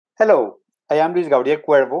Hello, I am Luis Gabriel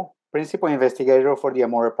Cuervo, Principal Investigator for the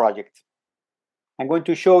AMORE project. I'm going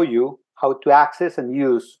to show you how to access and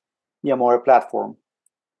use the AMORE platform.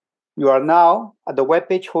 You are now at the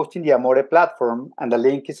webpage hosting the AMORE platform, and the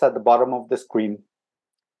link is at the bottom of the screen.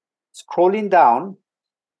 Scrolling down,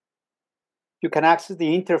 you can access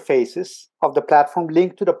the interfaces of the platform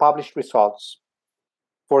linked to the published results.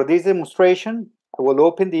 For this demonstration, I will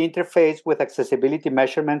open the interface with accessibility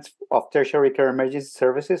measurements of tertiary care emergency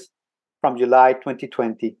services from July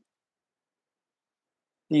 2020.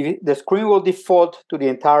 The screen will default to the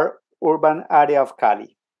entire urban area of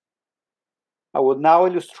Cali. I will now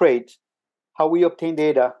illustrate how we obtain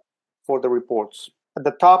data for the reports. At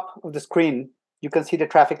the top of the screen, you can see the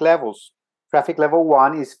traffic levels. Traffic level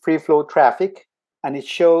 1 is free flow traffic, and it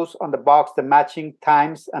shows on the box the matching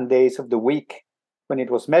times and days of the week when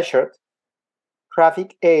it was measured.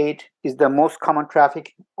 Traffic 8 is the most common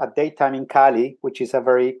traffic at daytime in Cali, which is a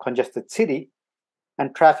very congested city,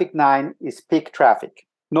 and traffic 9 is peak traffic.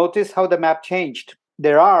 Notice how the map changed.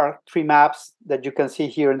 There are 3 maps that you can see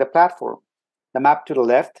here in the platform. The map to the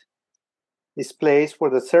left displays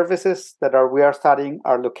where the services that we are studying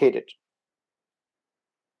are located.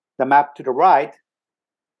 The map to the right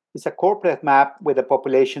is a corporate map with the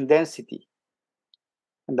population density.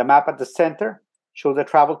 And the map at the center shows the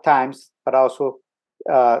travel times, but also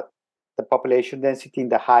the population density in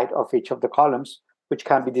the height of each of the columns, which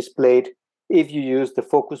can be displayed if you use the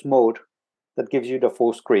focus mode that gives you the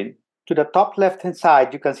full screen. To the top left-hand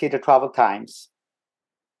side, you can see the travel times.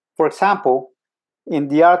 For example, in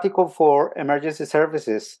the article for emergency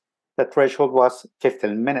services, the threshold was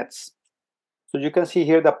 15 minutes. So you can see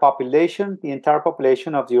here the population, the entire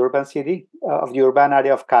population of the urban city, of the urban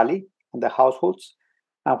area of Cali, and the households.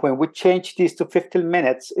 And when we change this to 15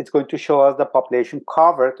 minutes, it's going to show us the population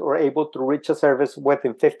covered or able to reach a service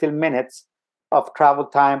within 15 minutes of travel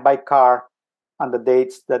time by car on the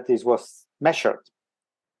dates that this was measured.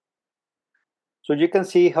 So you can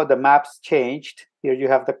see how the maps changed. Here you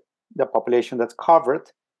have the population that's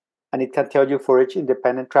covered, and it can tell you for each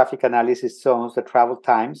independent traffic analysis zones the travel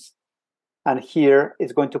times. And here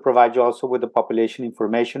it's going to provide you also with the population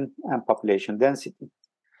information and population density.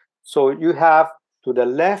 So you have to the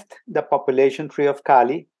left the population tree of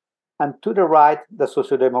Cali, and to the right the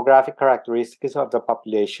sociodemographic characteristics of the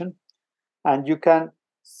population. And you can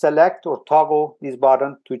select or toggle this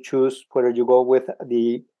button to choose whether you go with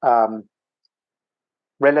the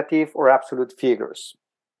relative or absolute figures.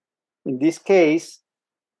 In this case,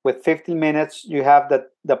 with 15 minutes, you have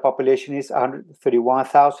that the population is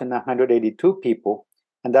 131,182 people,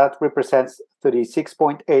 and that represents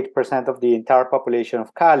 36.8% of the entire population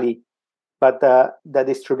of Cali. But the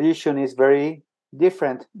distribution is very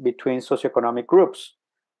different between socioeconomic groups.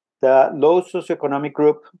 The low socioeconomic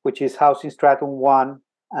group, which is housing stratum 1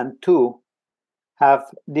 and 2,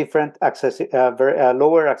 have different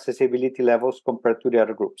lower accessibility levels compared to the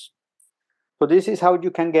other groups. So this is how you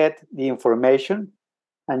can get the information,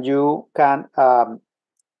 and you can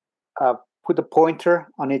put a pointer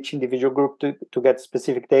on each individual group to get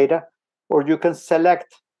specific data, or you can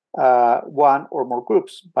select one or more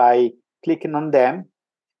groups by clicking on them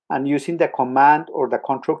and using the command or the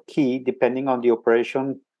control key, depending on the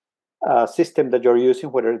operation system that you're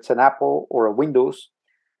using, whether it's an Apple or a Windows.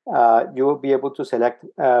 You will be able to select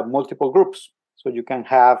multiple groups, so you can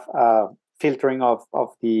have filtering of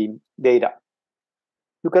the data.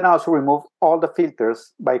 You can also remove all the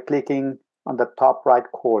filters by clicking on the top right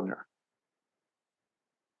corner.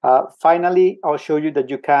 Finally, I'll show you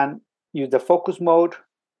that you can use the focus mode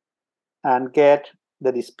and get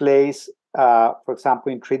the displays, for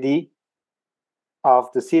example, in 3D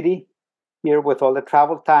of the city, here with all the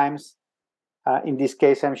travel times. In this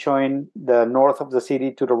case, I'm showing the north of the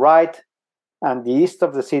city to the right and the east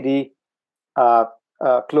of the city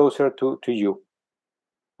closer to you.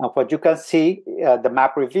 And what you can see, the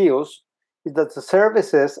map reveals, is that the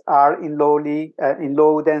services are in low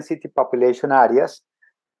density population areas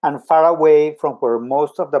and far away from where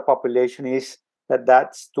most of the population is,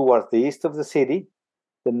 that's towards the east of the city,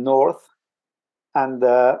 the north, and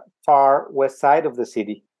the far west side of the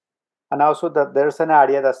city. And also that there's an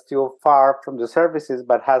area that's still far from the services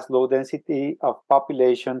but has low density of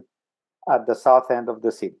population at the south end of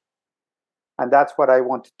the city. And that's what I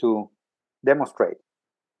wanted to demonstrate.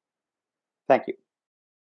 Thank you.